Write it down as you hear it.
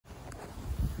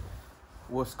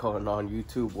What's going on,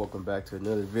 YouTube? Welcome back to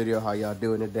another video. How y'all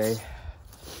doing today?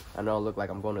 I know I look like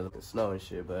I'm going to the snow and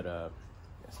shit, but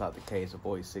it's not the case. The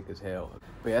boy's sick as hell.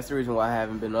 But yeah, that's the reason why I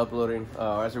haven't been uploading.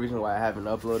 That's the reason why I haven't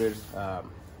uploaded.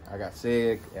 I got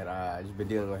sick and I just been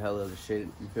dealing with hella other shit.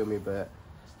 You feel me? But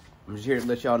I'm just here to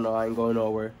let y'all know I ain't going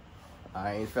nowhere.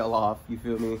 I ain't fell off. You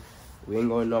feel me? We ain't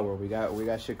going nowhere. We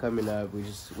got shit coming up. We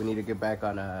need to get back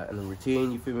on a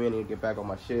routine. You feel me? I need to get back on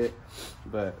my shit.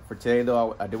 But for today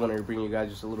though, I did want to bring you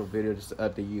guys just a little video just to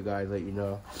update you guys, let you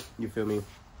know. You feel me?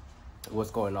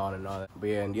 What's going on and all that. But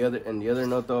yeah, and the other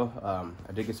note though,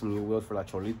 I did get some new wheels for La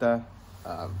Cholita.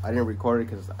 I didn't record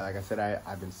it because, like I said,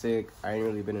 I've been sick. I ain't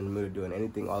really been in the mood doing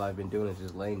anything. All I've been doing is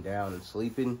just laying down and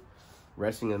sleeping,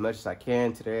 resting as much as I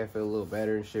can. Today I feel a little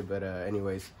better and shit. But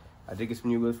anyways, I did get some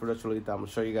new wheels for La Cholita. I'm gonna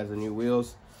show you guys the new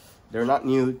wheels. They're not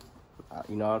new,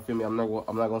 you know. Feel me? I'm not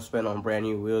gonna spend on brand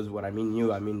new wheels. What I mean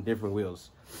new, I mean different wheels.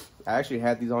 I actually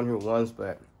had these on here once,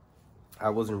 but I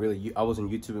wasn't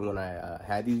YouTubing when I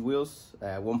had these wheels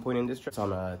at one point in this trip. It's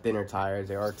on thinner tires.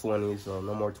 They are 20s, so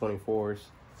no more 24s.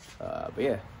 But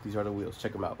yeah, these are the wheels.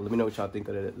 Check them out. Let me know what y'all think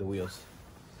of the wheels.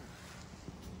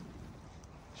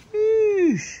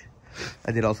 Sheesh.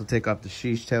 I did also take off the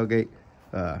sheesh tailgate.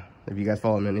 If you guys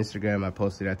follow me on Instagram, I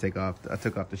posted I took off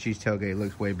the sheesh tailgate. It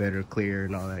looks way better, clear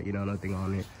and all that, you know, nothing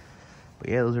on it. But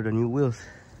yeah, those are the new wheels.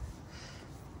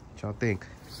 What y'all think?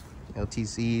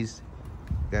 LTCs,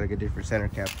 gotta get different center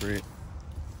caps for it.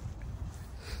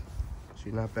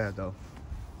 She's not bad though.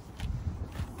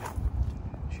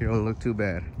 She don't look too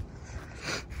bad.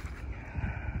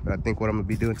 But I think what I'm gonna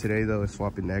be doing today though is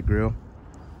swapping that grill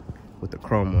with the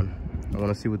chrome one. I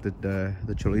wanna see what the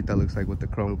Cholita looks like with the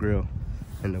chrome grill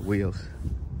and the wheels.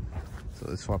 So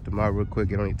let's swap them out real quick.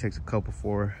 It only takes a couple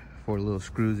four little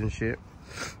screws and shit.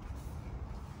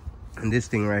 And this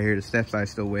thing right here, the step side,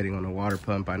 still waiting on the water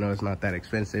pump. I know it's not that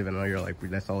expensive. I know you're like,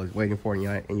 that's all he's waiting for, and you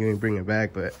ain't bringing it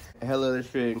back. But hell other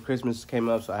shit, and Christmas came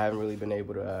up, so I haven't really been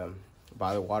able to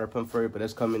buy the water pump for it. But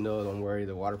it's coming though. Don't worry,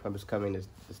 the water pump is coming. This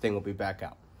thing will be back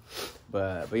out.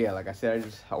 But yeah, like I said,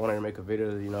 I wanted to make a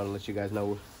video, you know, to let you guys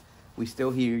know we still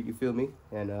here. You feel me?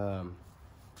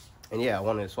 And yeah, I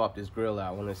wanted to swap this grill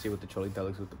out. I wanted to see what the Cholita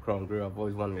looks with the chrome grill. I've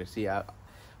always wanted to see. I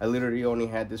literally only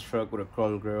had this truck with a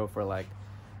chrome grill for like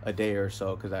a day or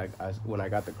so, because when I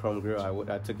got the chrome grill,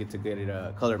 I took it to get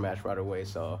it color match right away.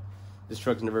 So this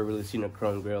truck's never really seen a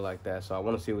chrome grill like that. So I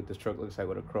want to see what this truck looks like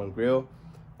with a chrome grill.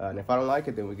 And if I don't like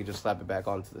it, then we could just slap it back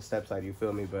onto the step side. You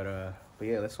feel me? But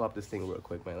yeah, let's swap this thing real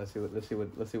quick, man. Let's see what the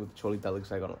Cholita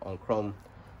looks like on a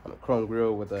chrome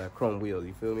grill with a chrome wheel.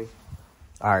 You feel me?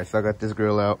 All right, so I got this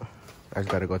grill out. I just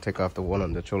gotta go take off the one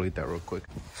on the Cholita real quick.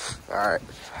 All right,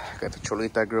 got the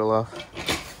Cholita grill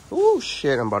off. Ooh,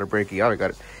 shit, I'm about to break it. You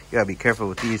gotta be careful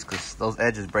with these, because those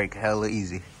edges break hella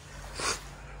easy.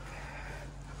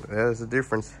 But there's the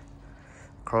difference.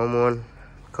 Chrome one,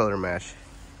 color match.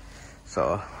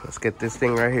 So let's get this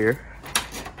thing right here.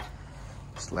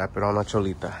 Slap it on the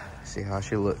Cholita. See how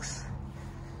she looks.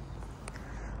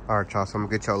 All right, y'all, so I'm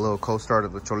gonna get y'all a little cold start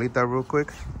of the Cholita real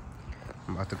quick.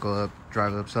 I'm about to go up,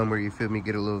 drive up somewhere, you feel me,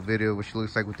 get a little video of what she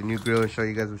looks like with the new grill and show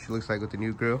you guys what she looks like with the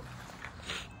new grill.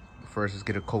 First, let's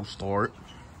get a cold start.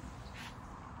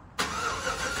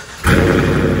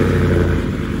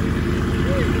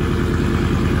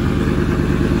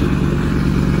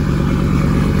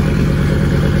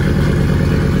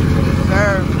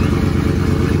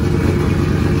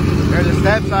 There's the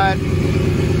step side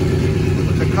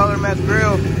with the color match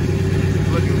grill.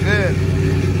 Looking good.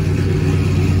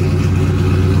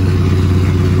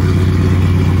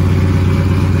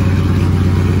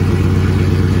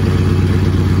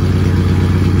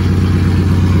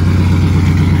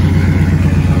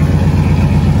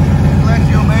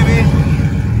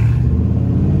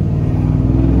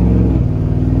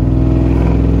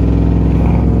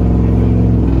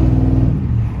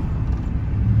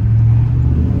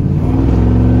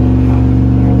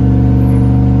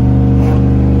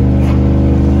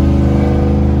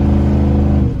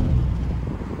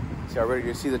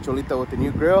 You see the Cholita with the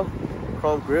new grill,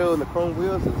 chrome grill and the chrome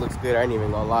wheels. It looks good. I ain't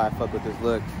even gonna lie, I fuck with this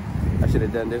look. I should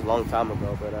have done this a long time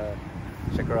ago, but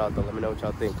check her out though. Let me know what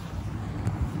y'all think.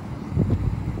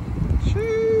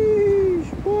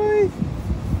 Sheesh, boy.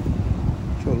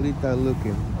 Cholita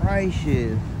looking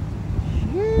righteous.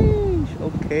 Sheesh.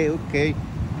 Okay.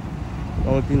 The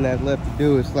only thing that's left to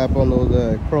do is slap on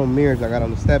those chrome mirrors I got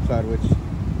on the step side, which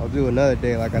I'll do another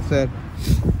day. Like I said,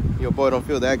 your boy don't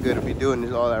feel that good to be doing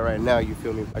this all that right now, you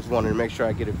feel me? I just wanted to make sure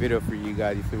I get a video for you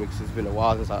guys, you feel me? Because it's been a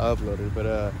while since I uploaded.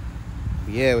 But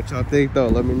yeah, what y'all think though?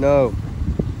 Let me know.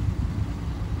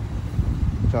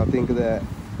 What y'all think of that?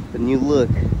 The new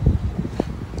look.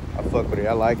 I fuck with it.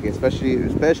 I like it, especially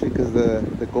because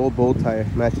the gold bow tie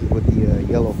matches with the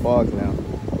yellow fogs now.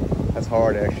 That's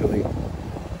hard, actually.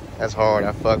 That's hard.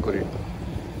 I fuck with it.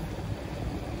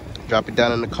 Drop it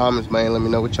down in the comments, man. Let me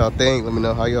know what y'all think. Let me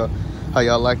know how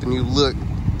y'all like the new look.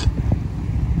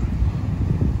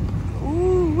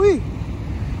 Ooh wee.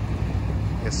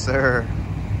 Yes, sir.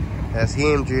 That's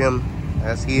him, Jim.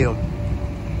 That's him.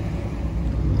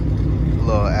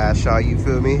 Little ass shot, you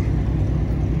feel me?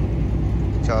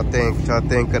 What y'all think? What y'all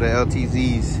think of the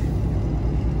LTZs?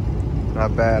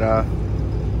 Not bad, huh?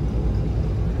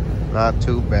 Not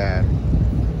too bad.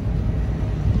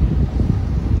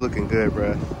 Looking good,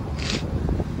 bruh.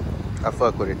 I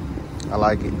fuck with it. I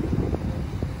like it.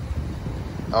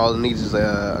 All it needs is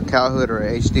a cow hood or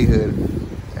a HD hood,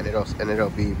 and it'll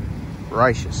be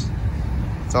righteous.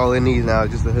 That's all it needs now,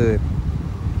 just a hood.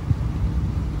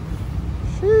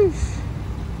 Sheesh.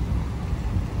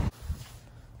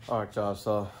 Alright, y'all,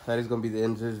 so that is gonna be the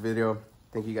end of this video.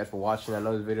 Thank you guys for watching. I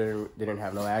know this video didn't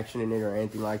have no action in it or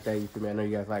anything like that. You feel me? I know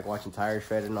you guys like watching tire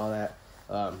shred and all that.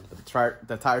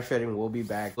 The tire shredding will be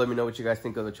back. Let me know what you guys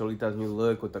think of the Cholita's new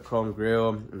look with the chrome grille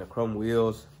and the chrome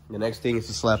wheels. The next thing is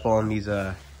to slap on these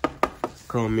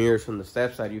chrome mirrors from the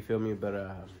step side, you feel me? But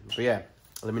yeah,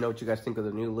 let me know what you guys think of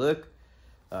the new look.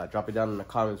 Drop it down in the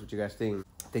comments what you guys think.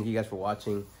 Thank you guys for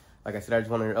watching. Like I said, I just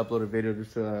wanted to upload a video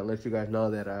just to let you guys know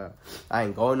that I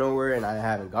ain't going nowhere and I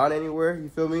haven't gone anywhere, you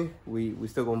feel me? We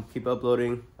still gonna keep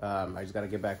uploading. I just gotta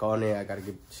get back on it. I gotta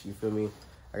get, you feel me?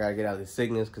 I gotta get out of this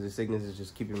sickness because the sickness is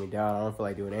just keeping me down. I don't feel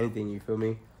like doing anything, you feel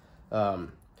me?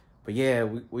 But yeah,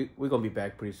 we're gonna be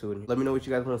back pretty soon. Let me know what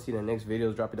you guys want to see in the next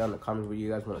videos. Drop it down in the comments what you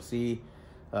guys want to see.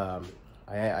 I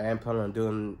am planning on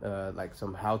doing like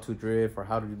some how to drift or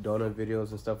how to do donut videos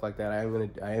and stuff like that. I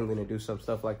am gonna do some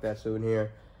stuff like that soon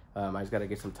here. I just gotta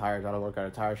get some tires. I don't work at a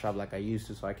tire shop like I used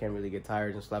to, so I can't really get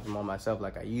tires and slap them on myself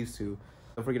like I used to.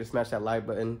 Don't forget to smash that like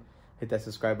button. Hit that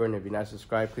subscribe button. If you're not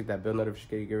subscribed, click that bell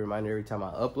notification to get a reminder every time I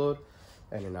upload.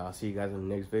 And then I'll see you guys in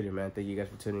the next video, man. Thank you guys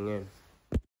for tuning in.